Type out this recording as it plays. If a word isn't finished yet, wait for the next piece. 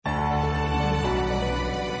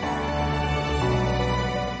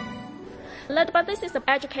Little Buddies is an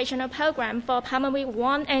educational program for primary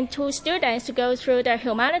 1 and 2 students to go through their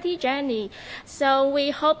humanity journey. So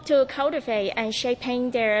we hope to cultivate and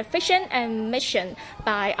shaping their vision and mission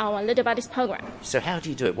by our Little Buddies program. So how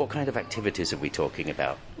do you do it? What kind of activities are we talking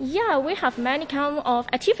about? Yeah, we have many kind of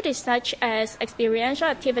activities such as experiential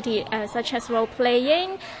activity, such as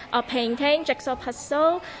role-playing, painting, jigsaw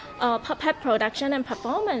puzzle, puppet production and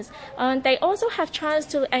performance. They also have chance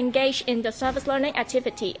to engage in the service learning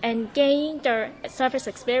activity and gain their service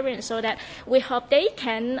experience so that we hope they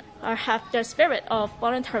can have the spirit of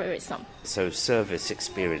volunteerism. So service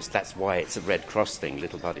experience, that's why it's a Red Cross thing,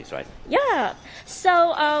 Little Buddies, right? Yeah.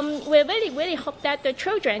 So we really hope that the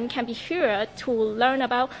children can be here to learn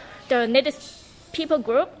about the needed people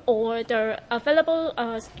group or the available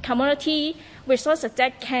community resources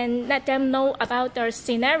that can let them know about the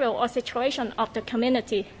scenario or situation of the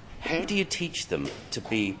community. How do you teach them to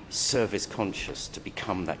be service conscious, to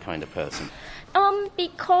become that kind of person?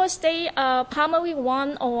 Because they are primary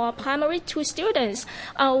 1 or primary 2 students,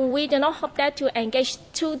 we do not hope that to engage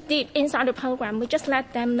too deep inside the program. We just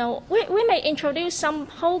let them know. We may introduce some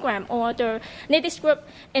program or the needy group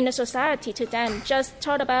in the society to them. Just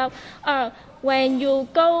talk about when you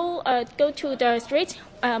go to the street,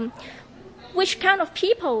 which kind of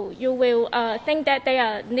people you will think that they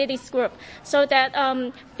are needy group, so that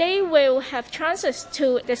they will have chances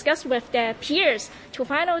to discuss with their peers to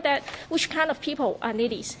find out that which kind of people are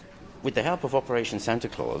needy. With the help of Operation Santa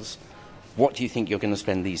Claus, what do you think you're going to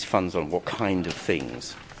spend these funds on? What kind of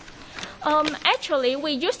things? Actually,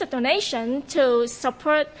 we use the donation to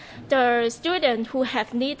support the students who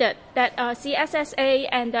have needed that CSSA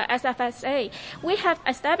and the SFSA. We have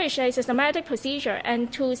established a systematic procedure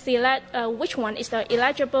and to select which one is the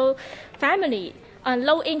eligible family, a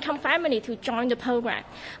low-income family to join the program.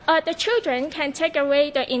 The children can take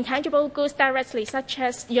away the intangible goods directly, such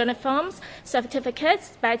as uniforms,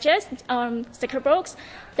 certificates, badges, sticker books.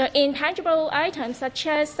 The intangible items, such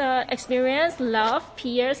as experience, love,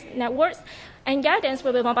 peers, networks, and guidance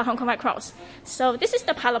will be won by Hong Kong Red Cross. So this is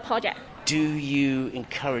the pilot project. Do you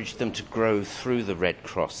encourage them to grow through the Red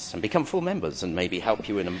Cross and become full members and maybe help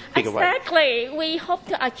you in a bigger way? Exactly. We hope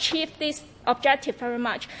to achieve this objective very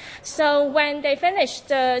much. So when they finish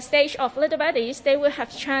the stage of Little Buddies, they will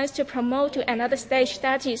have chance to promote to another stage,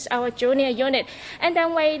 that is our junior unit. And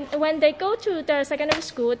then when they go to the secondary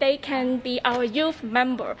school, they can be our youth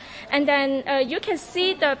member. And then you can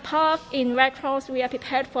see the path in Red Cross we are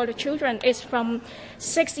prepared for the children is from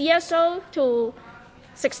 6 years old to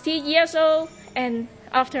 60 years old and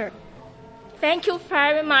after. Thank you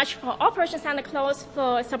very much for Operation Santa Claus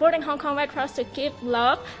for supporting Hong Kong Red Cross to give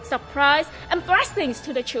love, surprise, and blessings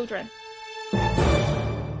to the children.